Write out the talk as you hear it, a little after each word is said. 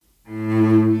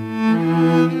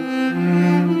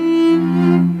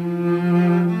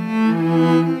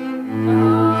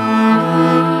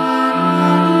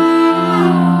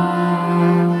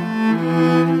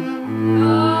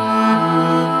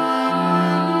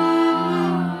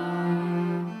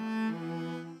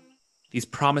These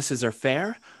promises are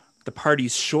fair, the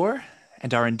parties sure,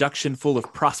 and our induction full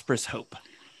of prosperous hope.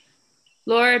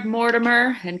 Lord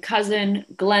Mortimer and cousin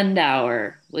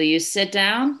Glendower, will you sit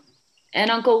down?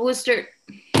 And Uncle Wooster,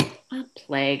 a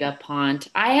plague upon,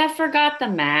 I have forgot the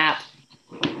map.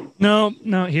 No,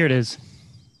 here it is.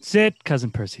 Sit,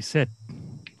 cousin Percy, sit.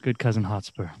 Good cousin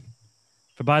Hotspur.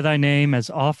 For by thy name, as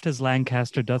oft as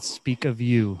Lancaster doth speak of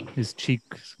you, his cheek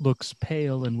looks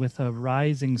pale, and with a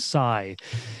rising sigh,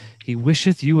 he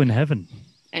wisheth you in heaven.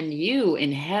 And you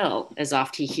in hell, as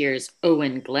oft he hears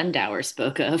Owen Glendower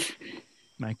spoke of.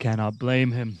 I cannot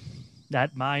blame him.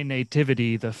 At my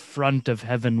nativity, the front of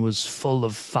heaven was full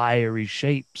of fiery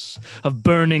shapes, of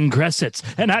burning cressets,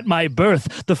 and at my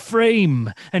birth, the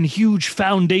frame and huge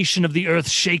foundation of the earth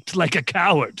shaked like a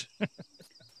coward.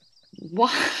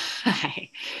 Why?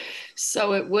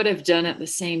 So it would have done at the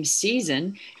same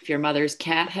season if your mother's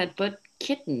cat had but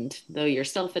kittened, though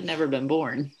yourself had never been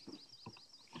born.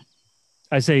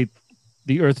 I say,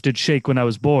 the earth did shake when I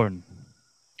was born.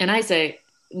 And I say,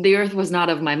 the earth was not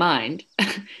of my mind,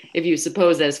 if you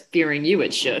suppose as fearing you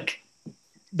it shook.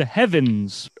 The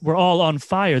heavens were all on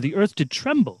fire, the earth did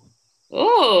tremble.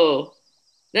 Oh,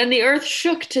 then the earth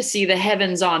shook to see the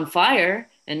heavens on fire,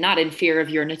 and not in fear of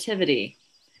your nativity.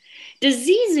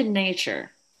 Disease in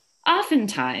nature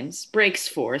oftentimes breaks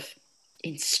forth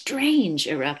in strange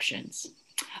eruptions.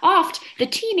 Oft the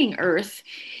teeming earth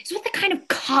is with a kind of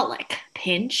colic,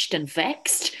 pinched and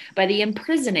vexed by the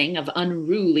imprisoning of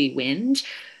unruly wind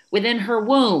within her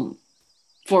womb,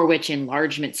 for which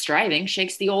enlargement striving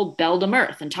shakes the old beldam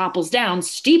earth and topples down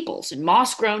steeples and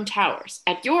moss-grown towers.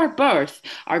 At your birth,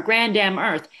 our grandam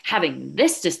earth, having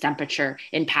this distemperature,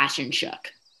 in passion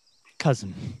shook.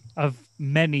 Cousin, of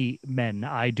many men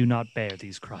I do not bear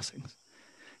these crossings.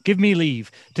 Give me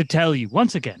leave to tell you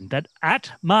once again that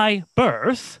at my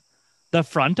birth, the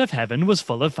front of heaven was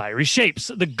full of fiery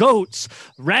shapes. The goats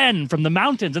ran from the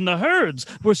mountains, and the herds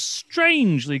were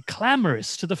strangely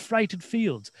clamorous to the frighted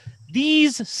fields.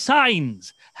 These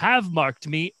signs have marked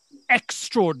me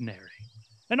extraordinary,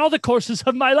 and all the courses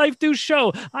of my life do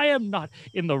show I am not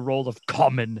in the role of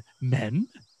common men.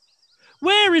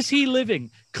 Where is he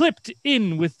living, clipped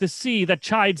in with the sea that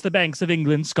chides the banks of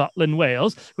England, Scotland,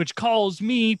 Wales, which calls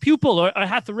me pupil, or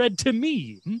hath read to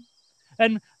me?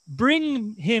 And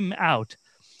bring him out,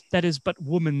 that is but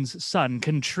woman's son,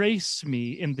 can trace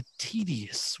me in the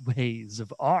tedious ways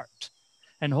of art,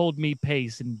 and hold me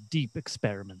pace in deep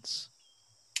experiments.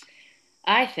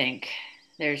 I think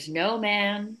there's no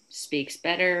man speaks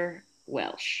better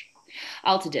Welsh.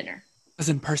 I'll to dinner.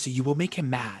 Cousin Percy, you will make him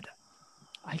mad.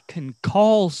 I can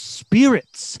call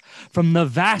spirits from the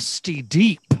vasty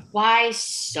deep. Why,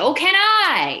 so can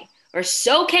I, or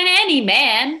so can any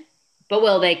man. But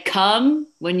will they come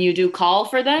when you do call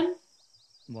for them?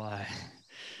 Why,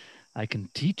 I can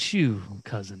teach you,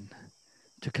 cousin,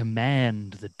 to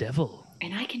command the devil.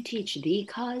 And I can teach thee,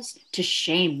 cuz, to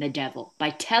shame the devil by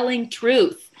telling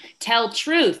truth. Tell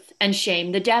truth and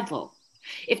shame the devil.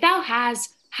 If thou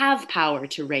have power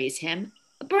to raise him,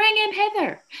 bring him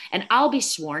hither, and I'll be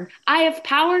sworn I have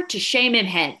power to shame him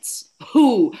hence.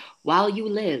 Who, while you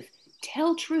live,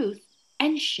 tell truth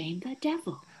and shame the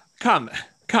devil. Come,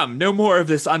 no more of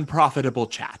this unprofitable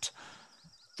chat.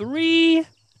 3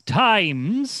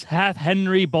 times hath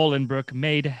Henry Bolingbroke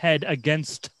made head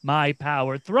against my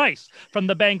power. Thrice from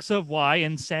the banks of Wye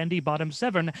and sandy bottom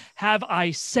Severn have I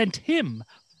sent him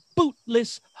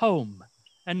bootless home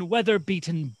and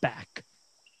weather-beaten back.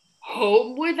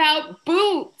 Home without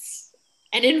boots,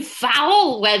 and in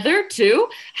foul weather too.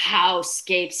 How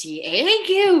scapes he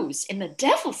agues in the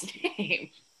devil's name?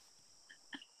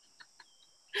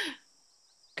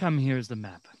 Come, here's the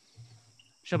map.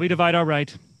 Shall we divide our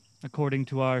right according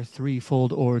to our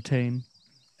threefold ordain?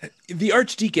 The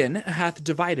Archdeacon hath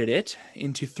divided it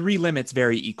into 3 limits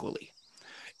very equally.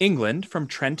 England, from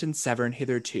Trent and Severn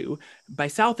hitherto, by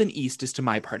south and east is to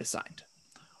my part assigned.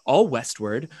 All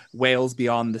westward, Wales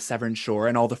beyond the Severn shore,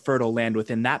 and all the fertile land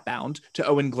within that bound, to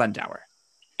Owen Glendower.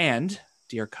 And,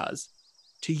 dear coz,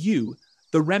 to you,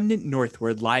 the remnant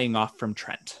northward lying off from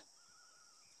Trent.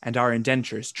 And our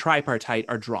indentures tripartite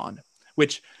are drawn,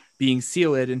 which, being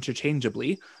sealed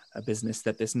interchangeably, a business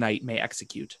that this night may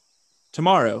execute.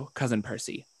 Tomorrow, cousin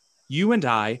Percy, you and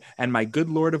I and my good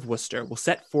lord of Worcester will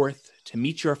set forth to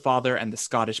meet your father and the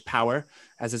Scottish power,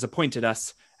 as is appointed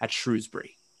us at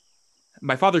Shrewsbury.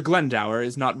 My father Glendower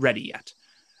is not ready yet,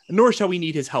 nor shall we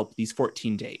need his help these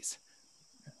 14 days.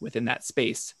 Within that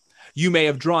space, you may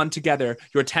have drawn together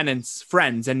your tenants,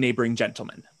 friends, and neighboring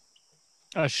gentlemen.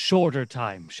 A shorter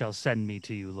time shall send me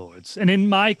to you, lords, and in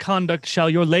my conduct shall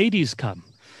your ladies come,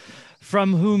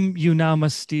 from whom you now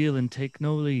must steal and take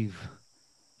no leave.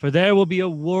 For there will be a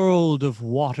world of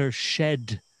water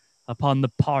shed upon the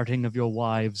parting of your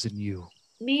wives and you.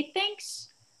 Methinks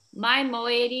my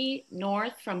moiety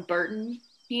north from Burton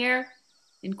here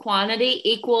in quantity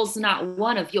equals not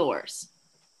one of yours.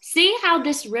 See how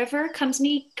this river comes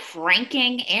me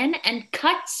cranking in and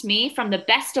cuts me from the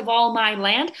best of all my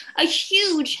land, a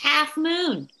huge half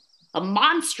moon, a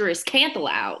monstrous cantle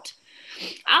out.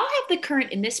 I'll have the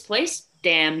current in this place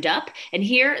dammed up, and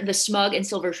here the Smug and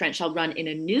Silver Trent shall run in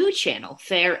a new channel,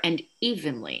 fair and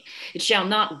evenly. It shall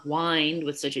not wind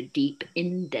with such a deep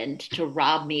indent to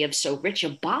rob me of so rich a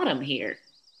bottom here.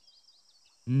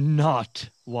 Not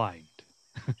wind.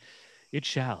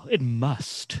 It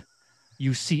must.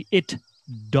 You see, it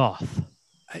doth.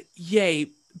 Yea,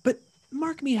 but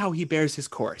mark me how he bears his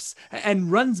course,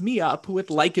 and runs me up with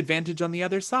like advantage on the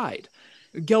other side,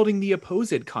 gelding the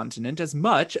opposed continent as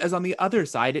much as on the other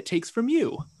side it takes from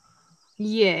you.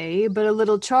 Yea, but a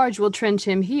little charge will trench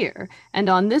him here, and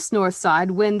on this north side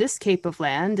win this cape of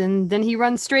land, and then he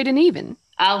runs straight and even.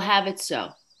 I'll have it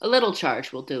so. A little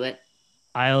charge will do it.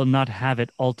 I'll not have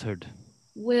it altered.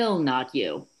 Will not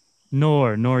you?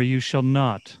 Nor you shall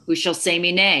not. Who shall say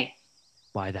me nay?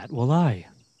 Why, that will I.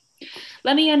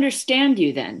 Let me understand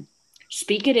you then.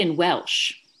 Speak it in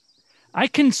Welsh. I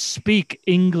can speak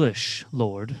English,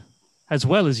 Lord, as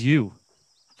well as you.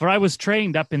 For I was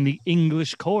trained up in the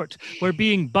English court, where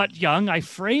being but young, I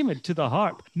frame it to the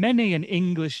harp. Many an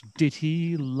English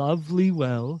ditty lovely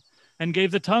well, and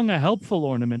gave the tongue a helpful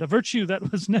ornament, a virtue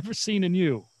that was never seen in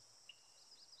you.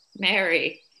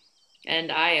 Marry,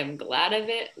 and I am glad of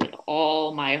it with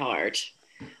all my heart.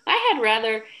 I had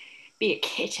rather be a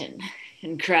kitten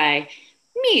and cry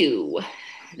mew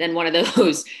than one of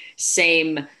those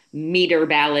same meter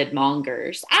ballad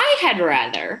mongers. I had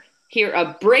rather hear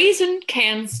a brazen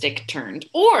candlestick turned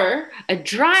or a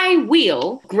dry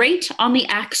wheel grate on the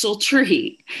axle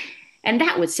tree. And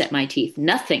that would set my teeth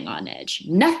nothing on edge,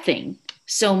 nothing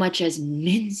so much as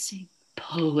mincing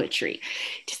poetry,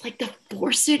 just like the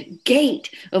forced gait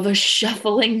of a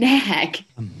shuffling nag.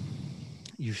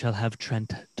 You shall have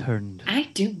Trent turned. I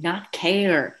do not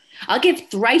care. I'll give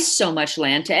thrice so much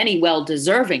land to any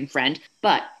well-deserving friend,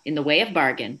 but in the way of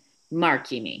bargain,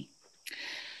 mark ye me,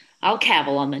 I'll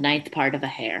cavil on the 9th part of a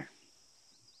hair.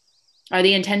 Are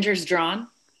the intenders drawn?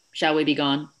 Shall we be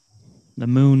gone? The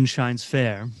moon shines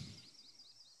fair.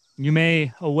 You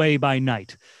may away by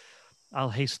night.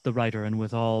 I'll haste the rider, and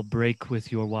withal break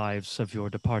with your wives of your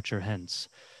departure hence.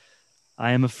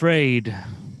 I am afraid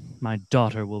my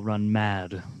daughter will run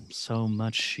mad, so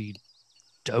much she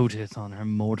doteth on her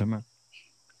Mortimer.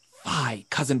 Fie,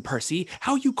 cousin Percy,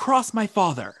 how you cross my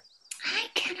father. I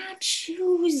cannot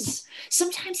choose.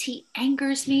 Sometimes he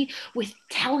angers me with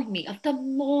telling me of the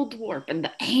Moldwarp and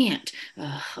the ant,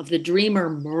 of the dreamer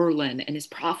Merlin and his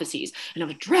prophecies, and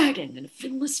of a dragon and a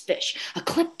finless fish, a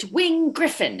clipped-winged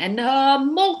griffin and a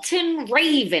molten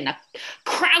raven, a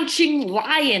crouching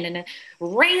lion and a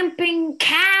ramping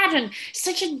cat, and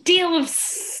such a deal of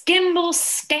scamble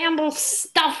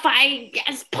stuff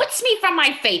as puts me from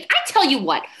my faith. I tell you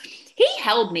what, he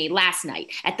held me last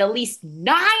night at the least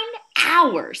 9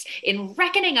 hours in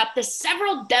reckoning up the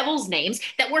several devils' names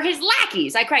that were his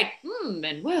lackeys. I cried,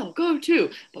 and well, go too,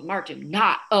 but marked him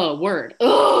not a word.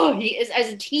 Oh, he is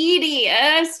as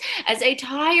tedious as a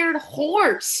tired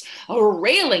horse, a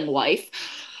railing wife,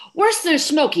 worse than a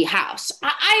smoky house.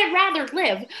 I'd rather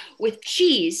live with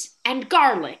cheese and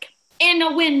garlic in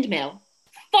a windmill,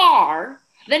 far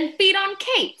than feed on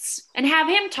cates and have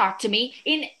him talk to me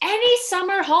in any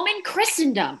summer home in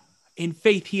Christendom. In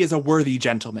faith, he is a worthy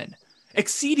gentleman,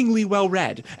 exceedingly well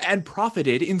read, and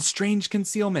profited in strange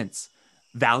concealments,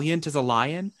 valiant as a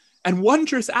lion, and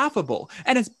wondrous affable,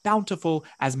 and as bountiful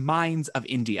as mines of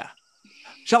India.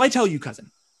 Shall I tell you, cousin?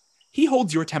 He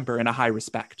holds your temper in a high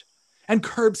respect, and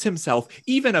curbs himself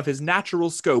even of his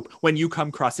natural scope when you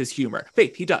come cross his humor.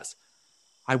 Faith, he does.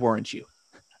 I warrant you,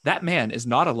 that man is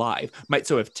not alive, might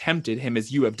so have tempted him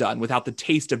as you have done, without the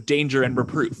taste of danger and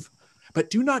reproof. But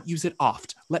do not use it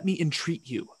oft, let me entreat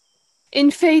you.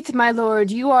 In faith, my lord,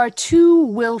 you are too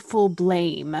wilful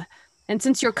blame. And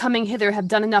since your coming hither have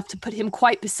done enough to put him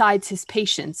quite besides his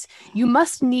patience, you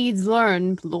must needs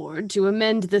learn, lord, to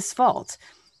amend this fault.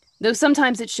 Though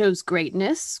sometimes it shows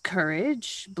greatness,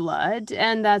 courage, blood,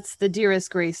 and that's the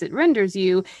dearest grace it renders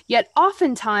you, yet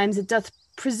oftentimes it doth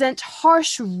present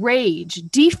harsh rage,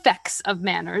 defects of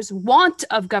manners, want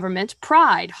of government,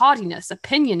 pride, haughtiness,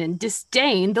 opinion, and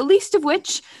disdain, the least of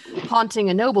which, haunting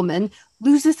a nobleman,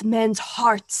 loseth men's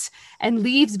hearts, and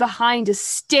leaves behind a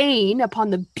stain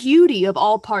upon the beauty of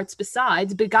all parts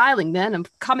besides, beguiling them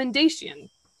of commendation.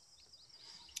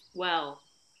 Well,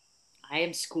 I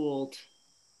am schooled.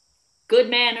 Good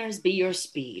manners be your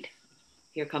speed.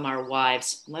 Here come our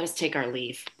wives. Let us take our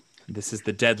leave. This is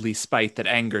the deadly spite that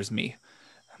angers me.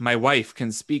 My wife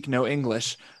can speak no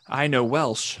English. I know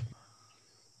Welsh.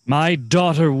 My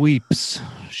daughter weeps.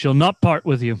 She'll not part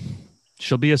with you.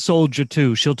 She'll be a soldier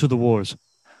too. She'll to the wars.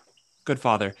 Good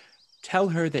father, tell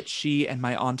her that she and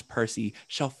my Aunt Percy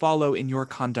shall follow in your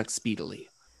conduct speedily.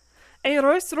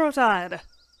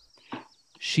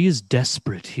 She is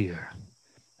desperate here.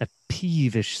 A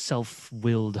peevish,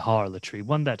 self-willed harlotry,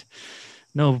 one that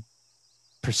no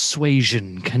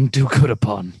persuasion can do good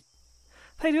upon.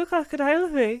 I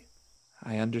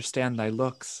understand thy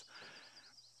looks.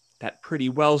 That pretty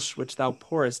Welsh which thou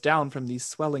pourest down from these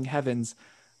swelling heavens,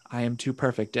 I am too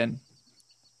perfect in.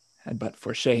 And but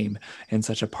for shame, in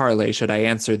such a parley should I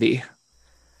answer thee.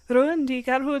 I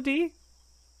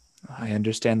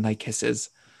understand thy kisses,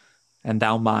 and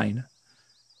thou mine,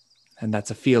 and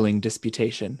that's a feeling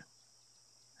disputation.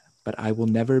 But I will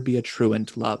never be a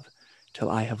truant, love, till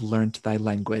I have learnt thy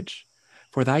language.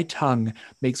 For thy tongue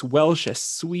makes Welsh as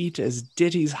sweet as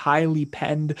ditties highly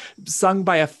penned, sung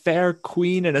by a fair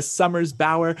queen in a summer's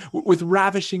bower, with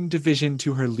ravishing division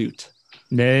to her lute.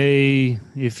 Nay,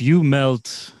 if you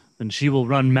melt, then she will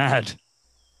run mad.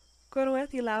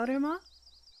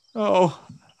 Oh,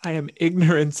 I am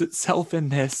ignorance itself in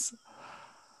this.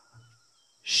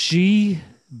 She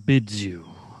bids you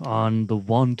on the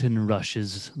wanton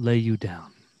rushes lay you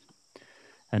down,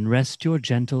 and rest your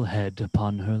gentle head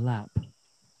upon her lap,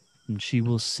 and she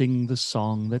will sing the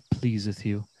song that pleaseth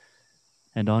you,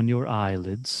 and on your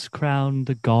eyelids crown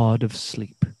the god of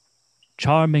sleep,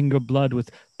 charming your blood with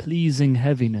pleasing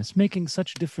heaviness, making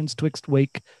such difference twixt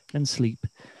wake and sleep,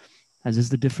 as is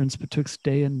the difference betwixt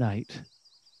day and night.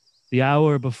 The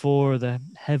hour before the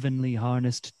heavenly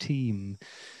harnessed team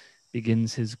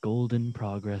begins his golden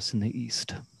progress in the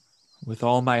east. With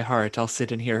all my heart I'll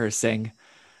sit and hear her sing.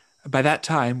 By that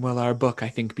time will our book, I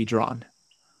think, be drawn.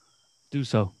 Do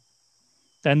so.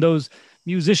 And those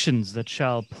musicians that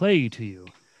shall play to you,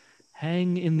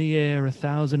 hang in the air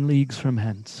 1,000 leagues from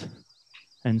hence,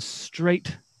 and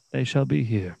straight they shall be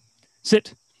here.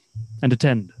 Sit and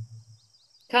attend.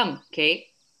 Come, Kate.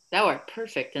 Thou art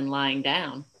perfect in lying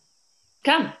down.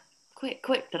 Come, quick,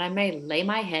 quick, that I may lay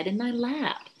my head in thy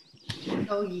lap.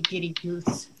 Oh, ye giddy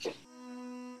goose.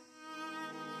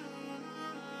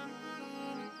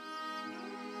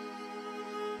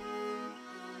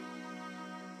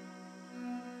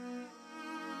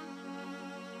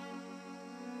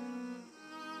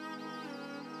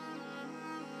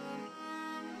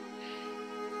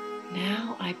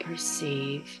 Now I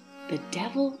perceive the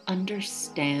devil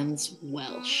understands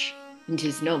Welsh, and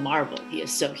 'tis no marvel he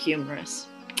is so humorous.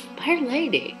 By Our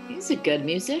Lady, he's a good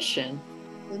musician.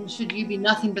 Then should you be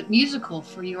nothing but musical,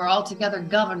 for you are altogether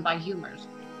governed by humours.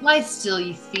 Lie still,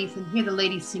 ye thief, and hear the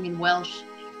lady sing in Welsh.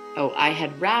 Oh, I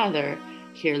had rather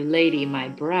hear Lady my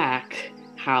Brack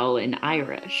howl in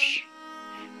Irish.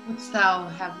 Wouldst thou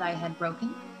have thy head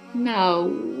broken? No,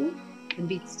 Then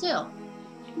be still.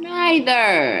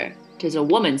 neither. 'Tis a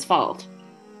woman's fault.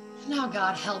 Now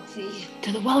God help thee.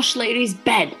 To the Welsh lady's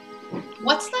bed.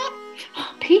 What's that?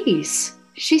 Peace,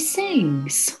 she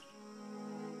sings.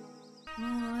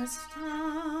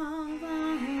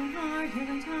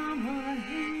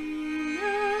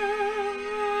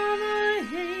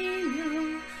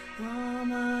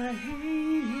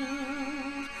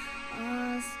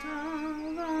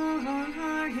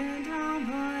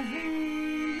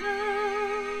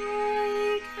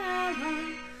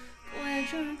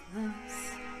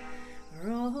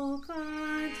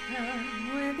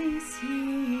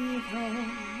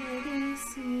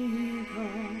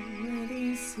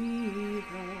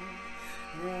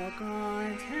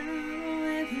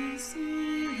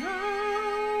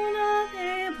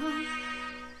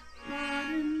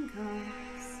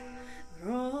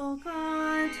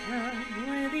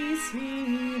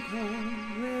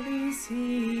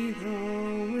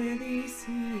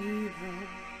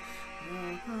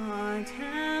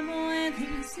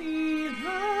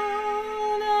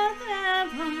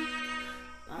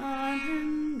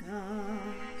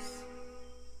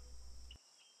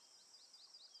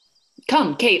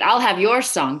 Come, Kate, I'll have your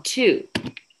song too.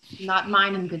 Not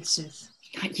mine in good sooth.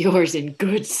 Not yours in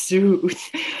good sooth.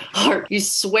 Hark, you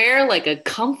swear like a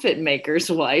comfit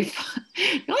maker's wife.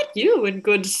 Not you in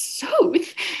good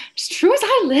sooth. As true as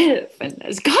I live, and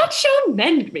as God shall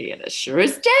mend me, and as sure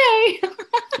as day.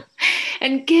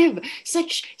 And give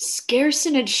such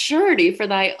scarcened surety for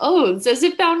thy oaths, as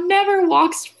if thou never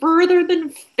walkst further than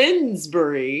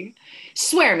Finsbury.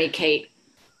 Swear me, Kate,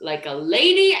 like a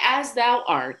lady as thou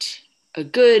art, a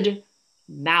good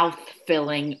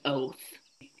mouth-filling oath.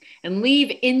 and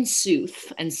leave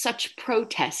insooth and such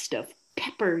protest of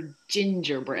pepper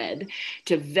gingerbread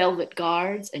to velvet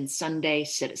guards and Sunday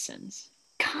citizens.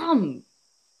 Come,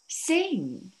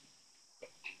 sing.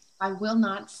 I will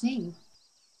not sing.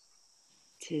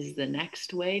 'Tis the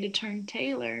next way to turn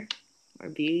tailor or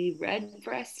be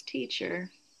redbreast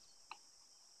teacher.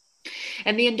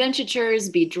 And the indentures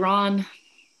be drawn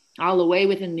all away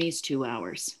within these 2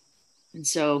 hours. And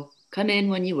so come in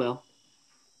when you will.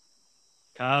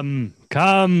 Come,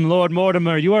 come, Lord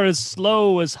Mortimer, you are as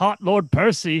slow as hot Lord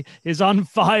Percy is on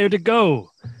fire to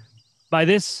go. By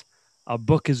this, our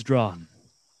book is drawn.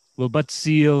 We'll but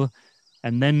seal,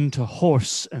 and then to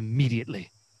horse immediately.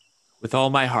 With all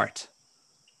my heart.